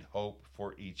indeed hope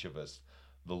for each of us.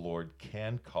 The Lord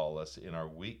can call us in our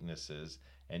weaknesses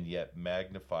and yet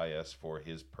magnify us for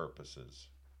his purposes.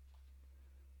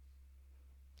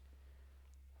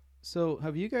 So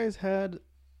have you guys had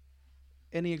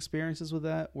any experiences with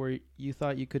that where you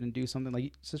thought you couldn't do something?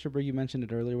 Like Sister Brig, you mentioned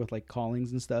it earlier with like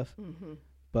callings and stuff. Mm-hmm.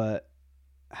 But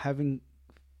having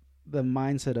the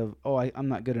mindset of, I'm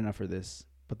not good enough for this,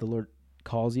 but the Lord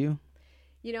calls you.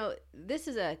 You know, this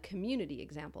is a community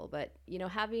example, but, you know,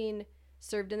 having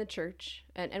served in the church,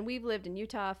 and we've lived in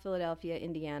Utah, Philadelphia,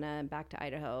 Indiana, and back to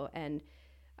Idaho, and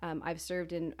I've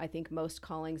served in, I think, most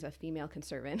callings of female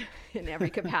conservant in every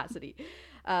capacity.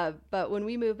 But when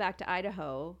we moved back to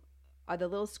Idaho, the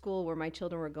little school where my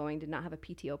children were going did not have a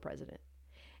PTO president.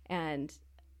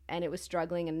 And it was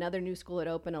struggling. Another new school had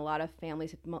opened. A lot of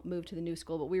families had moved to the new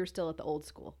school, but we were still at the old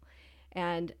school.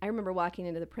 And I remember walking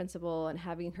into the principal and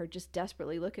having her just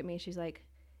desperately look at me. She's like,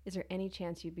 is there any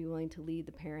chance you'd be willing to lead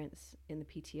the parents in the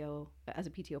PTO as a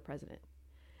PTO president?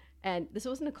 And this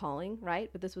wasn't a calling, right?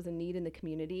 But this was a need in the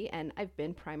community. And I've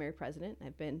been primary president.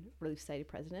 I've been Relief Society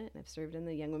president. And I've served in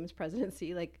the Young Women's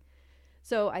presidency.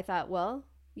 So I thought, well,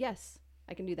 yes,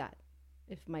 I can do that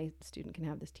if my student can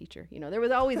have this teacher. You know, there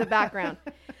was always a background.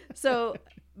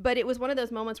 But it was one of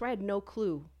those moments where I had no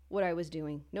clue what I was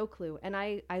doing, no clue. And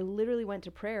I literally went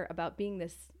to prayer about being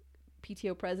this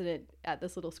PTO president at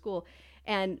this little school.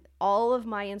 And all of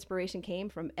my inspiration came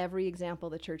from every example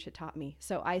the church had taught me.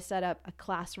 So I set up a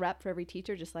class rep for every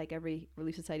teacher, just like every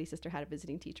Relief Society sister had a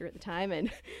visiting teacher at the time.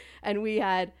 And we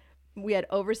had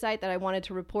oversight that I wanted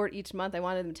to report each month. I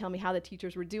wanted them to tell me how the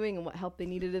teachers were doing and what help they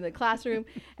needed in the classroom.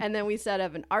 And then we set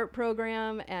up an art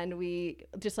program, and we,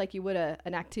 just like you would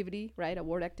an activity, right? A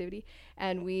ward activity.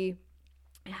 And we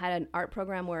had an art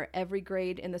program where every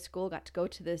grade in the school got to go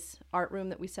to this art room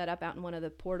that we set up out in one of the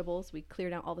portables. We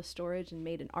cleared out all the storage and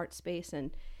made an art space.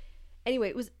 And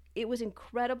anyway, it was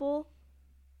incredible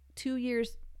 2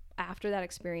 years after that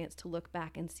experience to look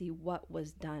back and see what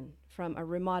was done, from a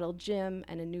remodeled gym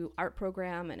and a new art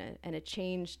program and a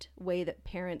changed way that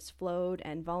parents flowed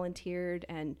and volunteered.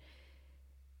 And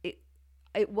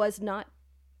it was not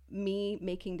me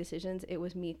making decisions. It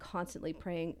was me constantly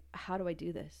praying, how do I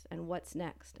do this? And what's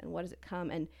next? And what does it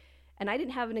come? And I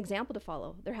didn't have an example to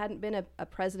follow. There hadn't been a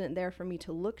president there for me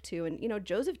to look to. And, you know,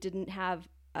 Joseph didn't have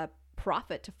a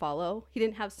prophet to follow. He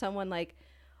didn't have someone like,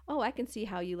 oh, I can see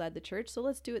how you led the church, so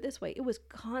let's do it this way. It was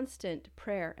constant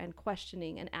prayer and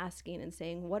questioning and asking and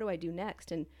saying, what do I do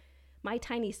next? And my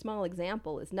tiny, small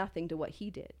example is nothing to what he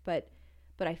did. But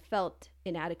I felt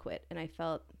inadequate, and I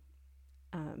felt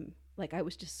like I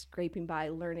was just scraping by,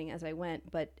 learning as I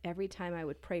went. But every time I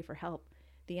would pray for help,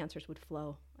 the answers would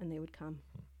flow and they would come.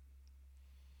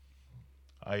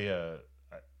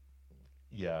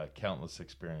 Countless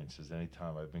experiences.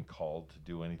 Anytime I've been called to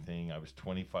do anything, I was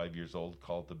 25 years old,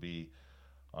 called to be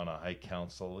on a high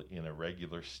council in a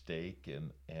regular stake,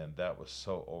 and that was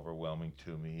so overwhelming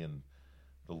to me, and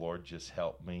the Lord just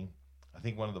helped me. I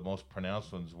think one of the most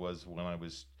pronounced ones was when I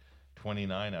was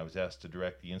 29. I was asked to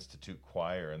direct the Institute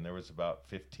choir, and there was about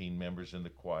 15 members in the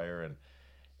choir,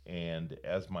 and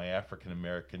as my African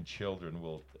American children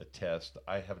will attest,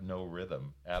 I have no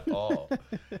rhythm at all.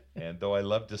 And though I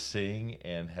love to sing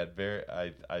and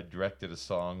I directed a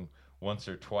song once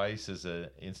or twice as an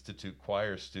Institute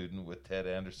choir student with Ted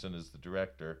Anderson as the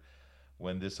director.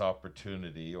 When this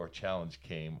opportunity or challenge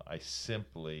came, I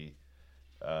simply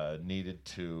needed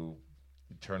to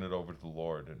turn it over to the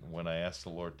Lord. And when I asked the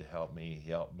Lord to help me,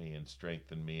 He helped me and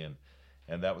strengthened me.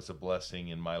 And that was a blessing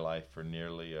in my life for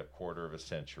nearly a quarter of a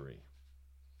century.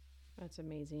 That's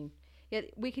amazing. Yeah,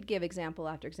 we could give example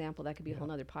after example. That could be a whole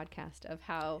nother podcast of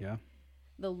how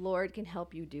the Lord can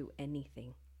help you do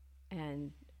anything.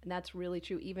 And that's really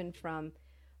true, even from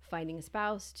finding a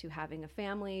spouse to having a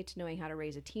family to knowing how to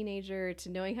raise a teenager to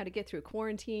knowing how to get through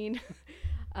quarantine.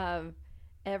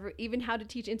 Even how to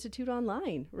teach Institute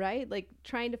online, right? Like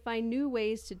trying to find new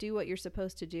ways to do what you're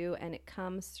supposed to do. And it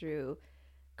comes through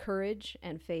courage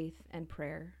and faith and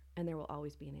prayer. And there will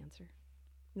always be an answer,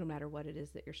 no matter what it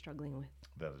is that you're struggling with.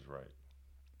 That is right.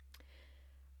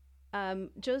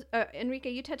 Enrique,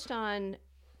 you touched on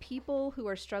people who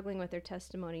are struggling with their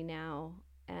testimony now.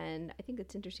 And I think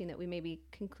it's interesting that we maybe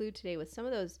conclude today with some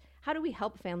of those. How do we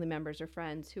help family members or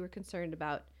friends who are concerned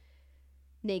about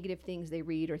negative things they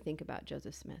read or think about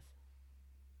Joseph Smith?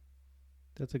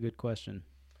 That's a good question.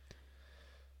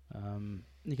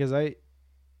 Because I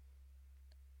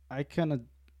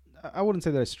wouldn't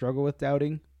say that I struggle with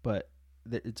doubting, but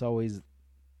it's always,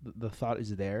 the thought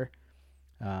is there.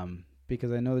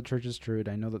 Because I know the church is true.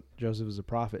 I know that Joseph is a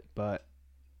prophet, but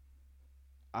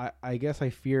I guess I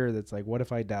fear that's like, what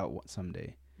if I doubt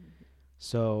someday? Mm-hmm.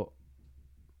 So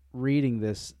reading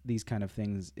these kind of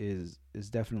things is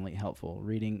definitely helpful.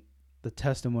 Reading the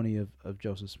testimony of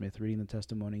Joseph Smith, reading the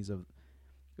testimonies of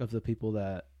the people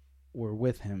that were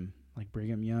with him, like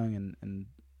Brigham Young and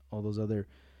all those other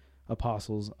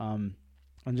apostles, and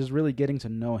just really getting to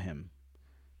know him.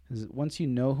 Because once you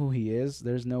know who he is,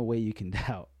 there's no way you can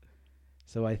doubt.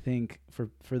 So I think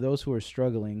for those who are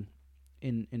struggling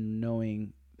in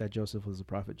knowing that Joseph was a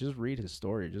prophet, just read his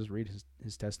story, just read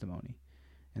his testimony,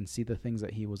 and see the things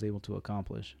that he was able to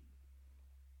accomplish.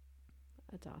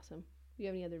 That's awesome. Do you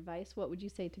have any other advice? What would you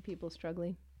say to people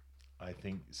struggling? I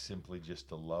think simply just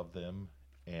to love them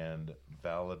and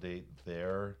validate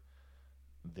their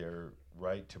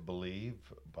right to believe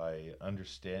by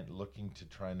looking to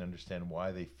try and understand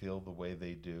why they feel the way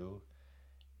they do,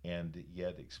 and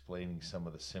yet explaining some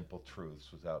of the simple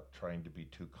truths without trying to be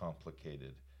too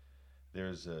complicated.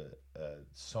 There's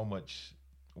so much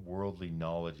worldly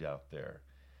knowledge out there,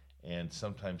 and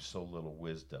sometimes so little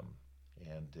wisdom.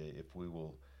 And if we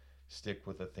will stick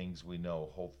with the things we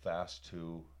know, hold fast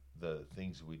to the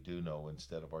things we do know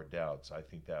instead of our doubts, I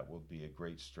think that will be a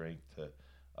great strength to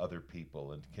other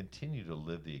people, and continue to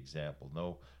live the example.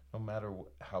 No matter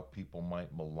how people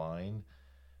might malign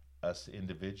us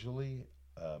individually,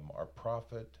 our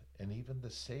prophet, and even the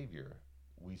Savior,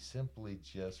 we simply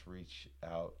just reach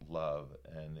out love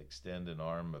and extend an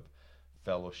arm of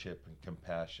fellowship and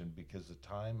compassion, because the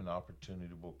time and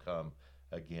opportunity will come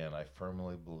again. I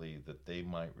firmly believe that they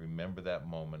might remember that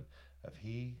moment of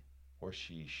he or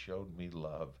she showed me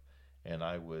love, and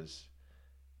I was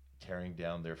tearing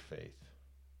down their faith.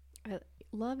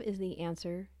 Love is the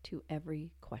answer to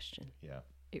every question. Yeah.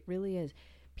 It really is.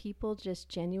 People just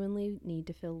genuinely need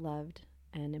to feel loved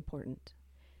and important.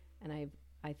 And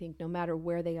I think no matter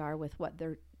where they are with what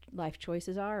their life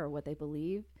choices are or what they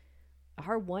believe,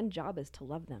 our one job is to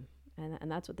love them.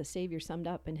 And that's what the Savior summed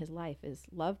up in his life, is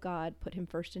love God, put him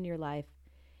first in your life,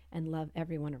 and love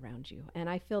everyone around you. And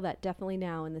I feel that definitely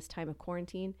now in this time of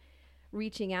quarantine,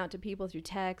 reaching out to people through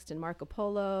text and Marco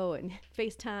Polo and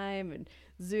FaceTime and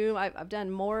Zoom. I've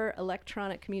done more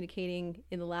electronic communicating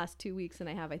in the last 2 weeks than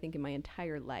I have, I think, in my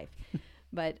entire life.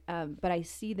 But I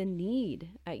see the need.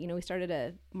 We started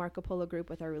a Marco Polo group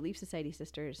with our Relief Society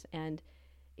sisters, and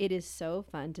it is so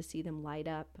fun to see them light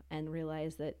up and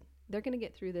realize that they're going to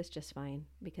get through this just fine,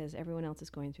 because everyone else is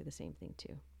going through the same thing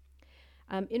too.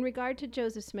 In regard to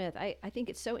Joseph Smith, I think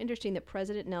it's so interesting that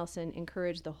President Nelson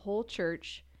encouraged the whole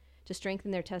church to strengthen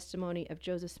their testimony of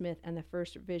Joseph Smith and the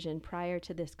First Vision prior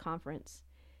to this conference.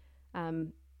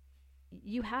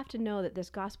 You have to know that this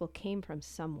gospel came from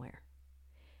somewhere.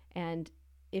 And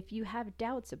if you have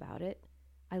doubts about it,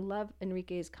 I love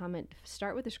Enrique's comment.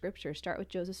 Start with the scripture. Start with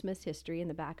Joseph Smith's history in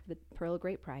the back of the Pearl of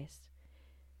Great Price.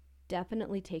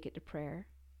 Definitely take it to prayer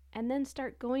and then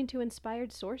start going to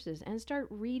inspired sources and start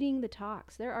reading the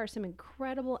talks. There are some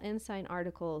incredible Ensign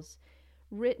articles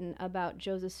written about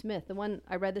Joseph Smith. The one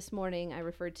I read this morning I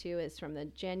referred to is from the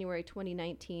January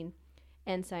 2019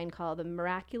 Ensign called The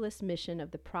Miraculous Mission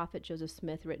of the Prophet Joseph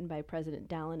Smith, written by President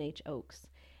Dallin H. Oaks.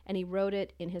 And he wrote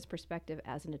it in his perspective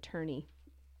as an attorney.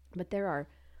 But there are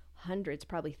hundreds,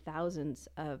 probably thousands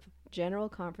of General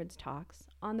Conference talks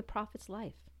on the prophet's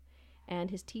life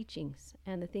and his teachings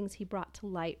and the things he brought to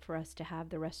light for us to have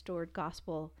the restored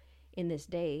gospel in this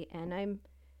day. And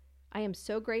I am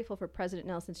so grateful for President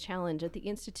Nelson's challenge. At the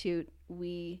Institute,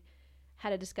 we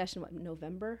had a discussion,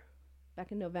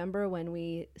 back in November, when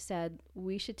we said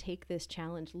we should take this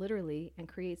challenge literally and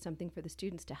create something for the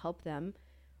students to help them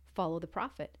follow the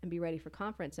prophet and be ready for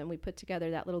conference. And we put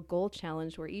together that little goal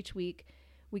challenge where each week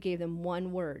we gave them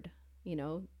one word,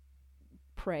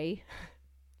 pray,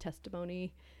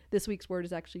 testimony. This week's word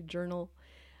is actually journal.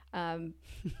 And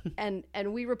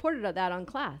we reported on that on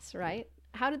class, right?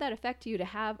 How did that affect you to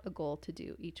have a goal to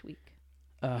do each week?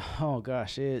 Oh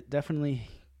gosh, it definitely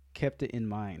kept it in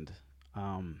mind.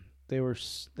 They were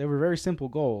very simple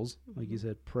goals, like you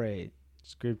said: pray,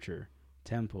 scripture,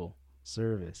 temple,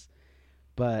 service.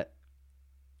 But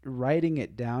writing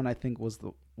it down, I think, was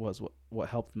what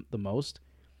helped the most.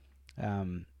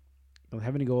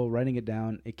 Having a goal, writing it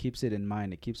down, it keeps it in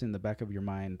mind. It keeps it in the back of your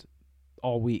mind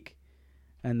all week.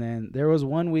 And then there was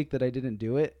one week that I didn't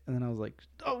do it, and then I was like,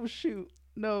 oh shoot,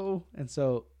 no. And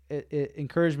so it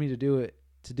encouraged me to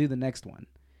do the next one,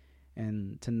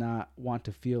 and to not want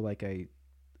to feel like I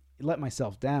let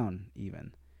myself down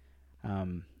even,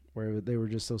 where they were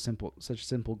just such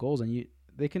simple goals. And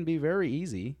they can be very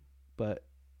easy, but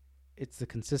it's the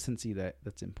consistency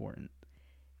that's important.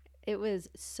 It was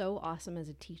so awesome as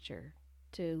a teacher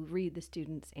to read the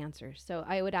students' answers. So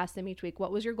I would ask them each week,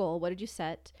 what was your goal? What did you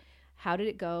set? How did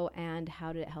it go? And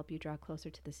how did it help you draw closer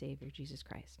to the Savior, Jesus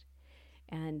Christ?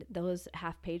 And those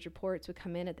half-page reports would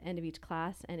come in at the end of each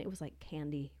class, and it was like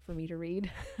candy for me to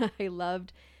read. I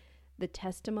loved the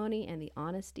testimony and the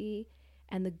honesty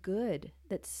and the good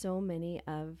that so many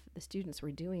of the students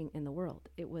were doing in the world.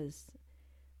 It was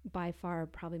by far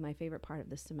probably my favorite part of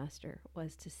this semester,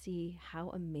 was to see how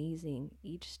amazing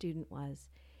each student was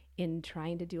in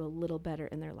trying to do a little better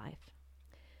in their life.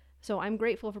 So I'm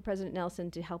grateful for President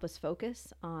Nelson to help us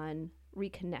focus on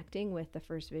reconnecting with the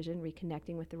first vision,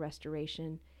 reconnecting with the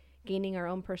restoration, gaining our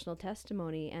own personal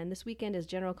testimony. And this weekend is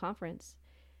General Conference.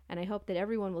 And I hope that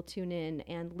everyone will tune in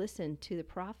and listen to the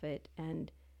prophet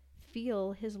and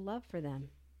feel his love for them.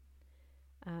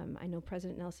 I know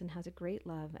President Nelson has a great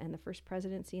love, and the First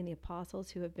Presidency and the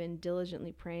apostles who have been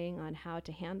diligently praying on how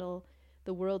to handle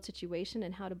the world situation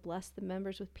and how to bless the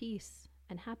members with peace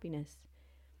and happiness.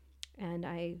 And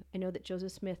I know that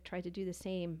Joseph Smith tried to do the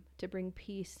same, to bring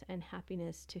peace and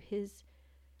happiness to his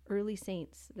early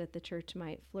saints, that the church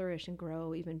might flourish and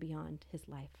grow even beyond his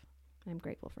life. I'm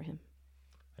grateful for him.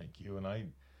 Thank you. And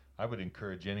I would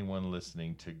encourage anyone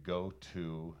listening to go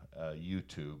to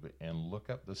YouTube and look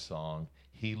up the song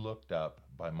He Looked Up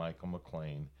by Michael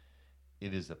McLean.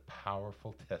 It is a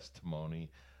powerful testimony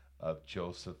of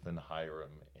Joseph and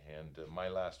Hiram. And my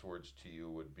last words to you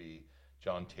would be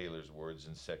John Taylor's words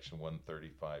in section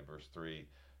 135, verse 3.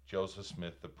 Joseph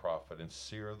Smith, the prophet and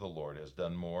seer of the Lord, has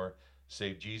done more,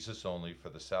 save Jesus only, for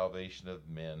the salvation of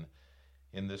men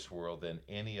in this world than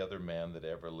any other man that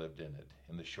ever lived in it.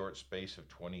 In the short space of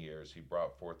 20 years, he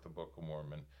brought forth the Book of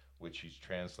Mormon, which he's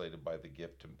translated by the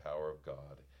gift and power of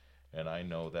God. And I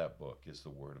know that book is the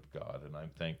Word of God, and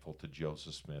I'm thankful to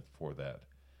Joseph Smith for that.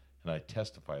 And I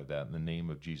testify of that in the name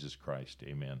of Jesus Christ.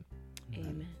 Amen.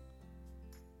 Amen.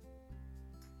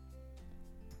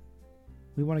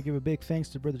 We want to give a big thanks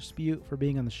to Brother Spute for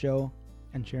being on the show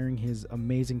and sharing his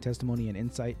amazing testimony and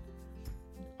insight.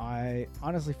 I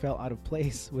honestly felt out of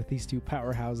place with these two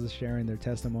powerhouses sharing their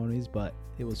testimonies, but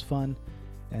it was fun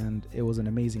and it was an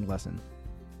amazing lesson.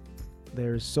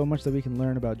 There's so much that we can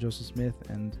learn about Joseph Smith,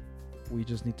 and we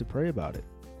just need to pray about it.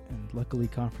 And luckily,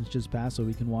 conference just passed, so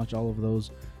we can watch all of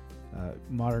those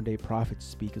modern day prophets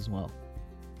speak as well.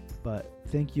 But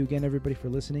thank you again, everybody, for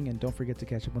listening, and don't forget to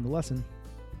catch up on the lesson.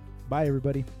 Bye,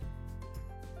 everybody.